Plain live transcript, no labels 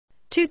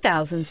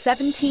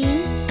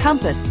2017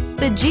 Compass.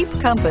 The Jeep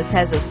Compass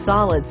has a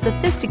solid,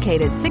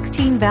 sophisticated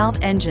 16-valve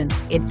engine.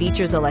 It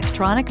features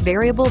electronic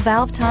variable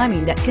valve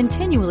timing that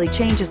continually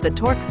changes the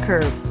torque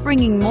curve,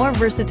 bringing more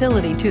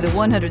versatility to the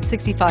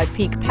 165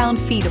 peak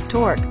pound-feet of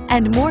torque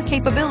and more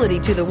capability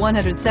to the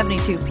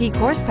 172 peak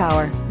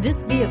horsepower.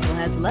 This vehicle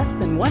has less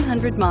than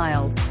 100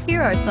 miles.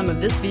 Here are some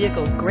of this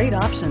vehicle's great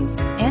options: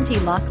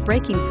 anti-lock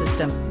braking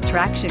system,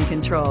 traction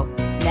control,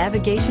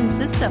 navigation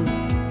system,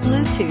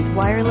 Bluetooth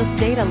wireless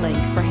data link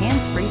for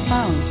hands-free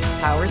phone,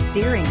 power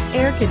steering,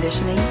 air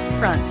conditioning,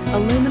 front,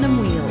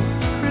 aluminum wheels,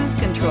 cruise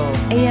control,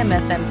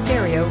 AM/FM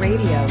stereo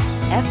radio,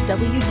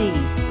 FWD.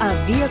 A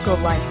vehicle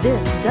like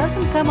this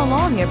doesn't come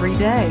along every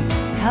day.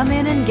 Come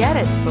in and get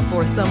it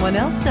before someone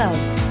else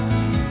does.